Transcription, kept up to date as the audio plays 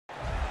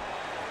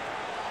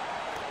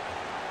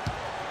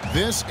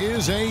This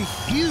is a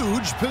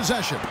huge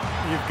possession.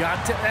 You've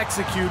got to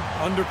execute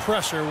under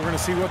pressure. We're going to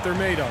see what they're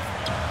made of.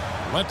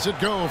 Lets it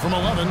go from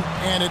 11,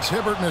 and it's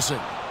Hibbert missing.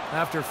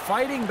 After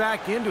fighting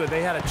back into it,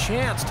 they had a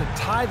chance to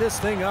tie this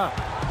thing up.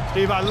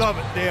 Steve, I love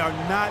it. They are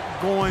not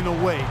going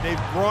away. They've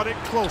brought it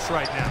close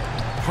right now.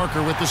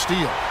 Parker with the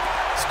steal.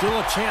 Still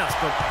a chance,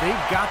 but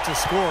they've got to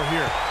score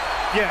here.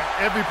 Yeah,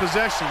 every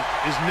possession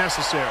is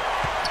necessary.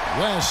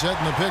 West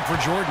setting the pick for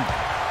Jordan.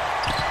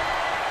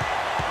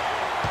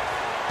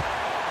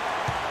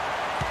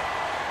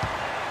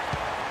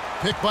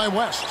 Pick by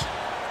West.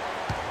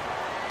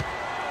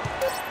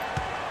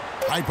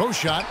 High post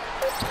shot.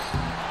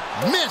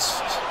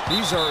 Missed.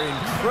 These are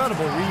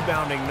incredible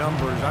rebounding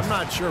numbers. I'm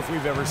not sure if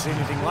we've ever seen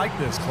anything like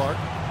this, Clark.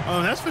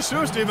 Oh, that's for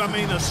sure, Steve. I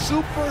mean, a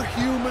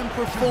superhuman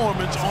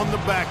performance on the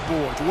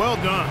backboards. Well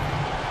done.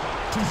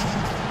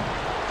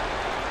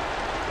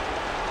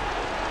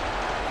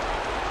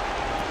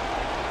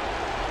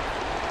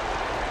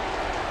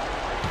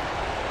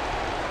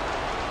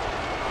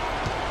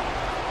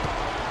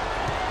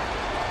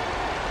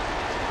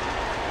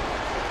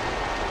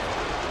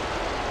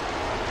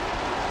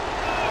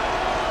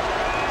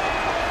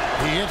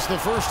 He hits the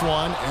first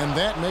one, and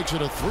that makes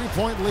it a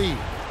 3-point lead.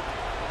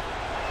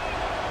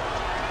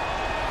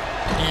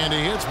 And he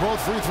hits both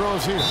free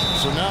throws here.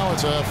 So now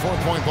it's a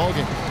 4-point ball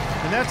game.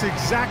 And that's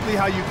exactly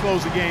how you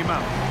close the game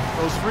out.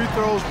 Those free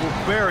throws will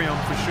bury them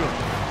for sure.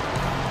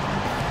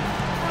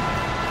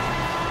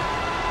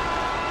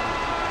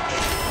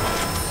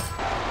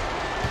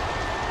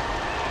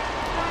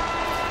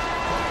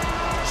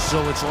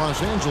 So it's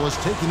Los Angeles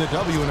taking the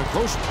W in a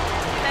close one.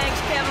 Thanks,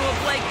 Kevin.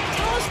 We'll play